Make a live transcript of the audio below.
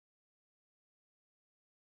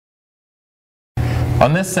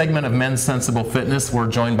On this segment of Men's Sensible Fitness, we're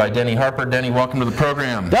joined by Denny Harper. Denny, welcome to the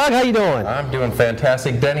program. Doug, how you doing? I'm doing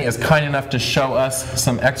fantastic. Denny is kind enough to show us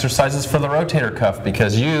some exercises for the rotator cuff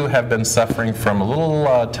because you have been suffering from a little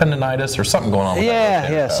tendonitis or something going on with that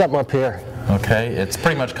rotator cuff. Something up here. Okay, it's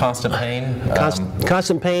pretty much constant pain.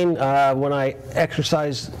 Constant pain. When I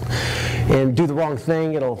exercise and do the wrong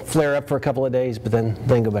thing, it'll flare up for a couple of days, but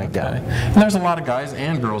then go back down. And there's a lot of guys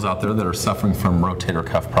and girls out there that are suffering from rotator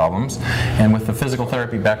cuff problems. And with the physical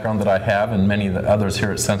therapy background that I have and many of the others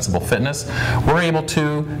here at Sensible Fitness, we're able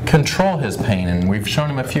to control his pain. And we've shown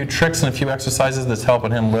him a few tricks and a few exercises that's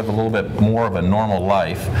helping him live a little bit more of a normal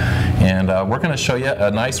life. And we're going to show you a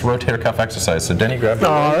nice rotator cuff exercise. So Denny, grab your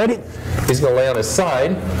Alrighty. He's going to lay on his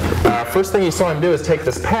side. First thing you saw him do is take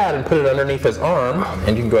this pad and put it underneath his arm,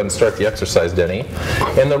 and you can go ahead and start the exercise, Denny.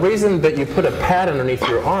 And the reason that you put a pad underneath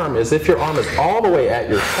your arm is if your arm is all the way at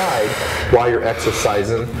your side while you're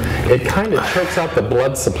exercising, it kind of chokes out the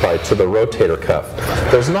blood supply to the rotator cuff.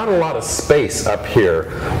 There's not a lot of space up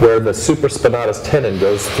here where the supraspinatus tendon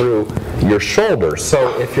goes through your shoulder.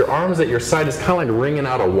 So if your arm's at your side, it's kind of like wringing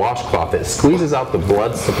out a washcloth. It squeezes out the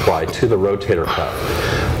blood supply to the rotator cuff.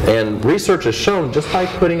 And research has shown just by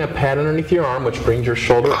putting a pad underneath your arm, which brings your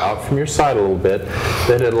shoulder out from your side a little bit,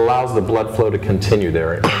 that it allows the blood flow to continue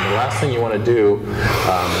there. And the last thing you want to do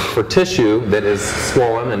for tissue that is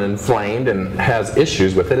swollen and inflamed and has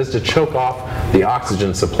issues with it is to choke off the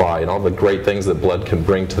oxygen supply and all the great things that blood can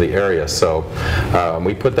bring to the area. So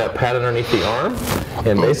we put that pad underneath the arm,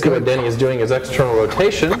 and basically what Denny is doing is external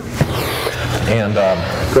rotation. And go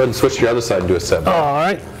ahead and switch to your other side and do a set back. All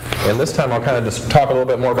right. And this time I'll kind of just talk a little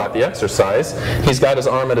bit more about the exercise. He's got his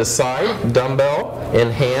arm at his side, dumbbell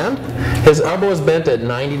in hand. His elbow is bent at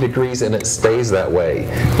 90 degrees and it stays that way.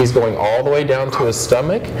 He's going all the way down to his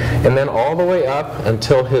stomach and then all the way up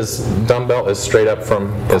until his dumbbell is straight up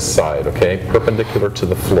from his side, okay, perpendicular to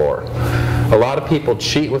the floor. A lot of people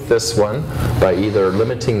cheat with this one by either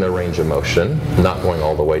limiting their range of motion, not going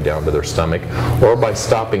all the way down to their stomach, or by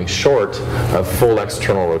stopping short of full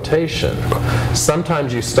external rotation.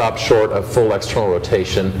 Sometimes you stop short of full external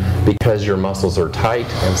rotation because your muscles are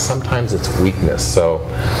tight, and sometimes it's weakness. So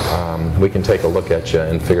we can take a look at you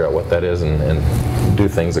and figure out what that is and do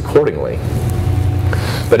things accordingly.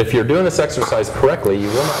 But if you're doing this exercise correctly, you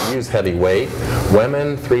will not use heavy weight.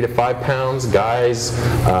 Women, 3 to 5 pounds. Guys,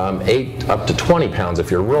 8 up to 20 pounds if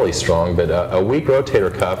you're really strong. But a weak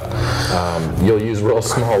rotator cuff, you'll use real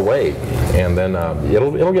small weight, and then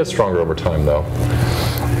it'll get stronger over time, though.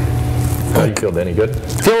 How do you feel, Denny? Good?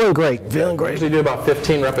 Feeling great. Feeling great. We usually do about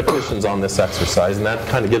 15 repetitions on this exercise, and that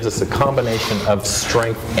kind of gives us a combination of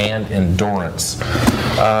strength and endurance.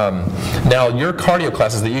 Now, your cardio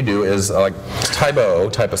classes that you do is like Tae-Bo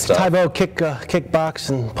type of stuff. Tae-Bo, kickbox,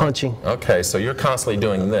 and punching. Okay, so you're constantly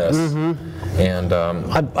doing this. And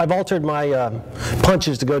I've altered my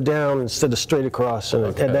punches to go down instead of straight across,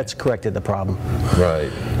 and that's corrected the problem. Right.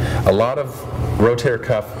 A lot of rotator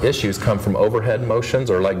cuff issues come from overhead motions,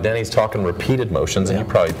 or like Denny's talking repeated motions, and you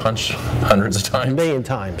probably punch hundreds of times. A million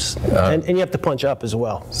times. And you have to punch up as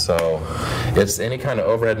well. So it's any kind of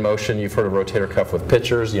overhead motion. You've heard of rotator cuff with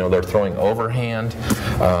pitchers, you know, they're throwing overhand.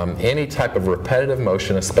 Any type of repetitive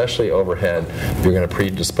motion, especially overhead, you're going to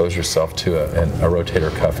predispose yourself to a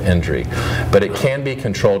rotator cuff injury. But it can be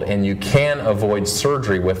controlled, and you can avoid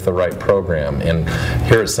surgery with the right program. And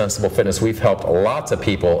here at Sensible Fitness, we've helped lots of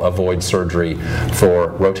people avoid surgery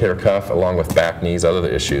for rotator cuff, along with back, knees, other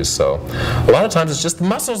issues. So a lot of times it's just the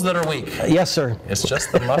muscles that are weak. Yes, sir. It's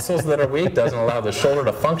just the muscles that are weak, doesn't allow the shoulder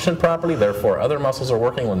to function properly, therefore other muscles are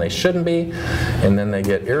working when they shouldn't be, and then they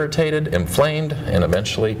get irritated, inflamed, and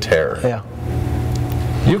eventually tear. Yeah.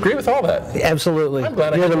 You agree with all that? Absolutely. I'm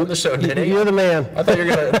glad I had you on the show, Denny. You're the man. I thought you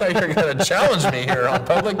were going to challenge me here on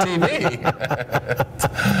public TV.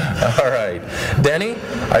 All right. Denny,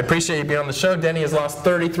 I appreciate you being on the show. Denny has lost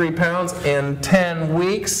 33 pounds in 10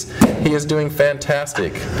 weeks. He is doing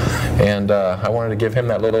fantastic. And I wanted to give him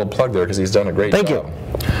that little plug there because he's done a great job. Thank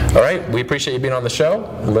you. All right. We appreciate you being on the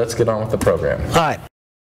show. Let's get on with the program. All right.